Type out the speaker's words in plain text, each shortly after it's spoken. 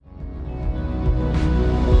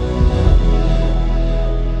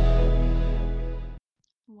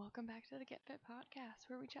the Get Fit podcast,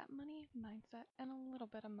 where we chat money, mindset, and a little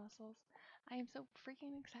bit of muscles. I am so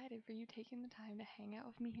freaking excited for you taking the time to hang out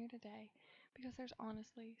with me here today because there's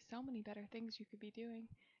honestly so many better things you could be doing.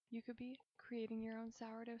 You could be creating your own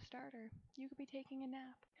sourdough starter. You could be taking a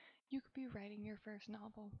nap. You could be writing your first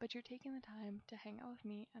novel, but you're taking the time to hang out with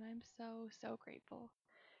me, and I'm so grateful.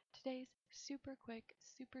 Today's super quick,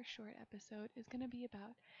 super short episode is going to be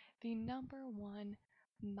about the number one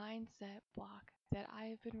mindset block that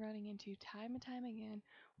I've been running into time and time again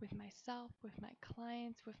with myself, with my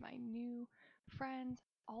clients, with my new friends,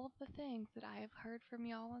 all of the things that I have heard from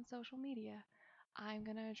y'all on social media. I'm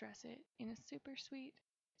going to address it in a super sweet,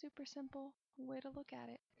 super simple way to look at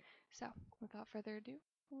it. So, without further ado,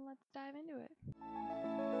 let's dive into it.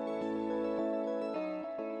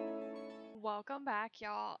 Welcome back,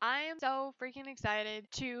 y'all. I am so freaking excited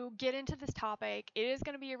to get into this topic. It is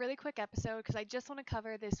going to be a really quick episode because I just want to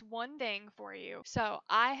cover this one thing for you. So,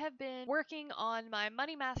 I have been working on my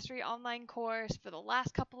Money Mastery online course for the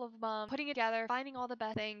last couple of months, putting it together, finding all the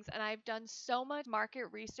best things, and I've done so much market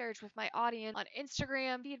research with my audience on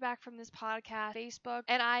Instagram, feedback from this podcast, Facebook,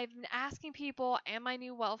 and I've been asking people and my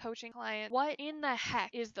new wealth coaching client, what in the heck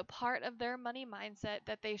is the part of their money mindset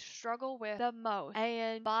that they struggle with the most?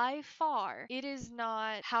 And by far, it is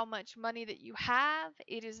not how much money that you have.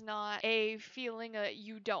 It is not a feeling that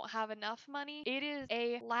you don't have enough money. It is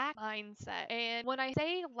a lack mindset. And when I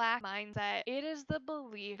say lack mindset, it is the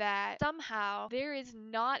belief that somehow there is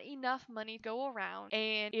not enough money to go around.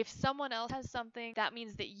 And if someone else has something, that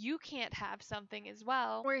means that you can't have something as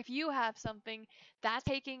well. Or if you have something, that's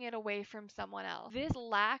taking it away from someone else. This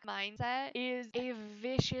lack mindset is a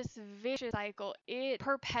vicious cycle. It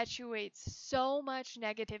perpetuates so much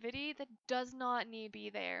negativity that does not need to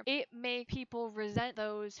be there. It makes people resent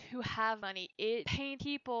those who have money. It paints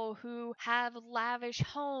people who have lavish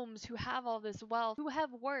homes, who have all this wealth, who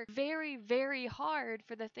have worked very hard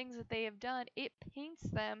for the things that they have done. It paints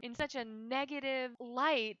them in such a negative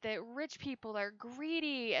light that rich people are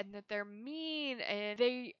greedy and that they're mean and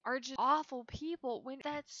they are just awful people, when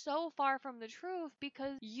that's so far from the truth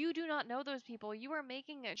because you do not know those people. You are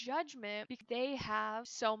making a judgment because they have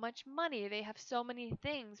so much money. They have so many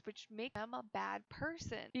things which make them a bad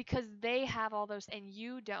person because they have all those and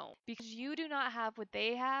you don't. Because you do not have what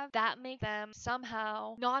they have, that makes them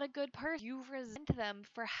somehow not a good person. You resent them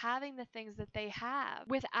for having the things that they have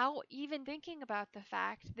without even thinking about the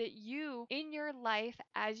fact that you in your life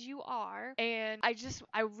as you are, and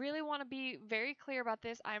I really want to be very clear about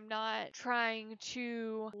this. I'm not trying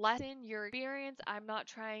to lessen your experience. I'm not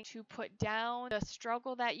trying to put down the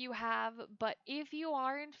struggle that you have, but if you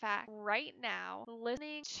are in fact right now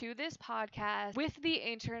listening to this podcast with the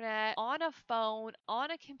internet, on a phone, on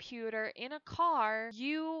a computer, in a car,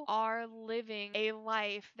 you are living a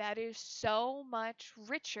life that is so much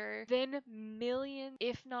richer than millions,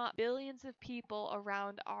 if not billions of people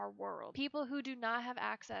around our world. People who do not have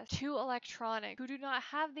access to electronics, who do not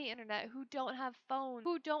have the internet, who don't have phones,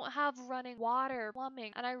 who don't have running water,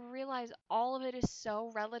 plumbing. And I realize all of it is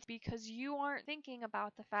so relative because you aren't thinking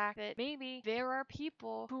about the fact that maybe there are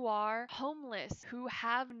people who are homeless, who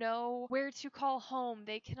have nowhere to call home.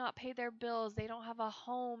 They cannot pay their bills. They don't have a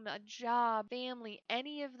home, a job, family,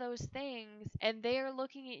 any of those things. And they are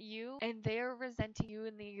looking at you and they're resenting you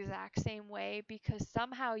in the exact same way because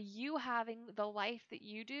somehow you having the life that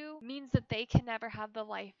you do means that they can never have the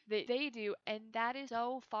life that they do. And that is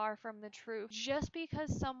so far from the truth. Just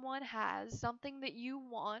because someone has something that you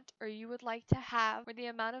want or you would like to have, or the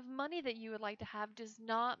amount of money that you would like to have, does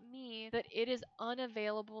not mean that it is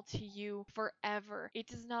unavailable to you forever. It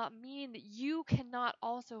does not mean that you cannot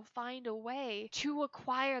also find a way to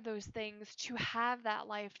acquire those things, to have that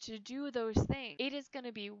life, to do those things. It is going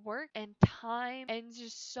to be work and time and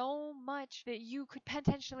just so much that you could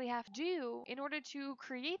potentially have to do in order to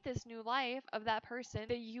create this new life of that person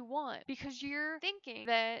that you want, because you're thinking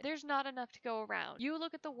that there's not enough to go around. You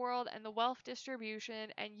look at the world and the wealth distribution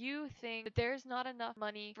and you think that there's not enough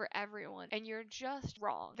money for everyone, and you're just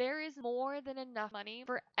wrong. There is more than enough money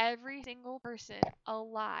for every single person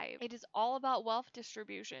alive. It is all about wealth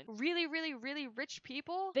distribution. Really rich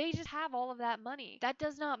people, they just have all of that money. That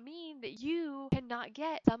does not mean that you cannot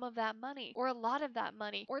get some of that money or a lot of that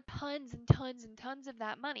money or tons and tons of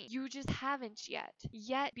that money. You just haven't yet.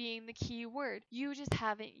 Yet being the key word. You just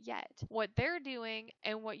haven't yet. What they're doing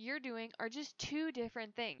and what you're doing are just two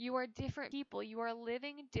different things. You are different people. You are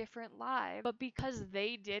living different lives. But because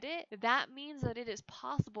they did it, that means that it is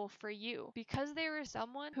possible for you. Because there is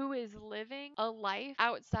someone who is living a life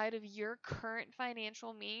outside outside of your current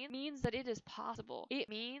financial means that it is possible. It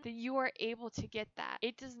means that you are able to get that.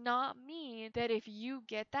 It does not mean that if you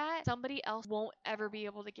get that, somebody else won't ever be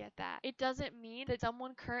able to get that. It doesn't mean that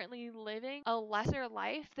someone currently living a lesser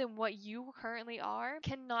life than what you currently are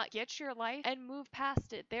cannot get your life and move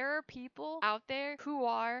past it. There are people out there who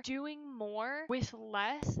are doing more with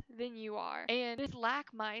less than you are. And this lack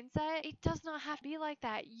mindset, it does not have to be like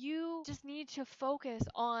that. You just need to focus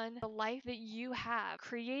on the life that you have,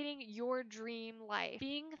 creating your dream life,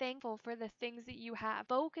 being thankful for the things that you have,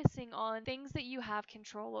 focusing on things that you have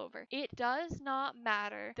control over. It does not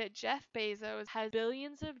matter that Jeff Bezos has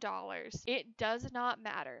billions of dollars. It does not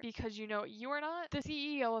matter because you are not the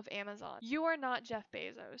CEO of Amazon. You are not Jeff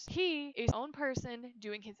Bezos. He is his own person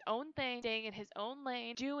doing his own thing, staying in his own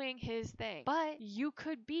lane, doing his thing. But you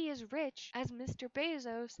could be as rich as Mr.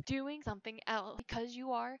 Bezos doing something else because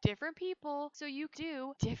you are different people, so you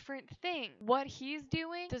do different things. What he's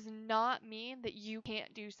doing does not mean that you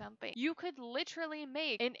can't do something. You could literally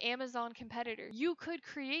make an Amazon competitor. You could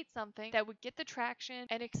create something that would get the traction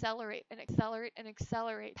and accelerate and accelerate and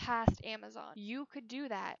accelerate past Amazon. You could do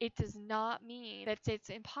that. It does not mean that it's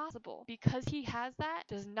impossible. Because he has that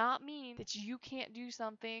does not mean that you can't do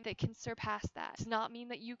something that can surpass that. Does not mean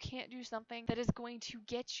that you can't do something that is going to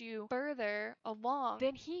get you further along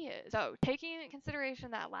than he is. So, taking into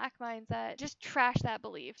consideration that lack mindset, just trash that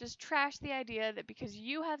belief. Just trash the idea that because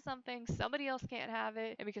you have something, somebody else can't have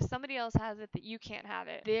it, and because somebody else has it, that you can't have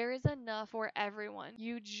it. There is enough for everyone.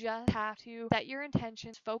 You just have to set your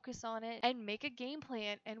intentions, focus on it, and make a game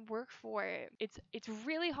plan and work for it. It's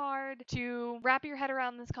really hard to wrap your head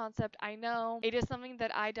around this concept. I know it is something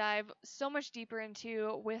that I dive so much deeper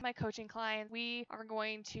into with my coaching clients. We are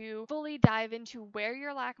going to fully dive into where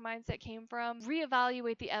your lack mindset came from,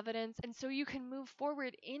 reevaluate the evidence, and so you can move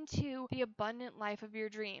forward into the abundant life of your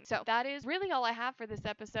dreams. So that is really all I have for this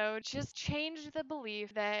episode. Just change the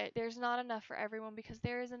belief that there's not enough for everyone because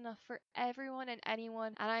there is enough for everyone and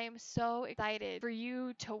anyone. And I am so excited for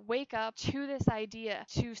you to wake up to this idea,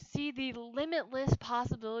 to see the limitless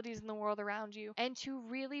possibilities in the world around you, and to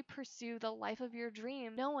really pursue the life of your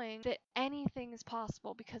dream, knowing that anything is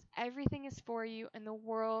possible because everything is for you and the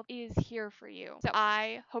world is here for you. So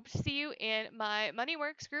I hope to see you in my Money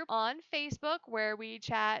Works group on Facebook where we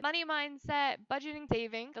chat money mindset, budgeting,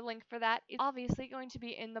 saving. The link for that is obviously going to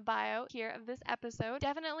be in the bio here of this episode.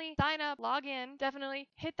 Definitely sign up, log in, definitely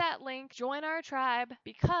hit that link, join our tribe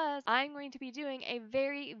because I'm going to be doing a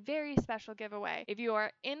very, very special giveaway. If you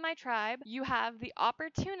are in my tribe, you have the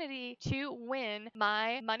opportunity to win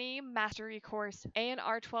my Money Mastery course and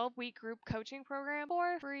our 12-week group coaching program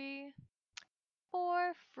for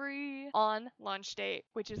free on launch date,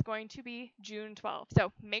 which is going to be June 12th.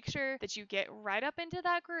 So make sure that you get right up into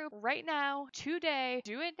that group right now, today,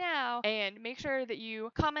 do it now, and make sure that you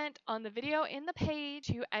comment on the video in the page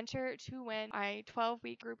to enter to win my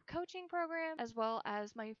 12-week group coaching program as well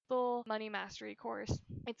as my full money mastery course.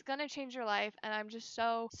 It's going to change your life, and I'm just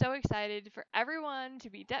so excited for everyone to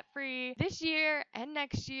be debt-free this year and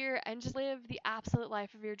next year and just live the absolute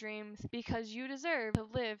life of your dreams because you deserve to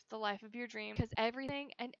live the life of your dreams because everything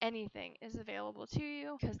and anything is available to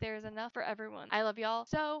you because there is enough for everyone. I love y'all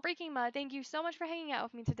so freaking much. Thank you so much for hanging out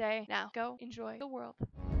with me today. Now, go enjoy the world.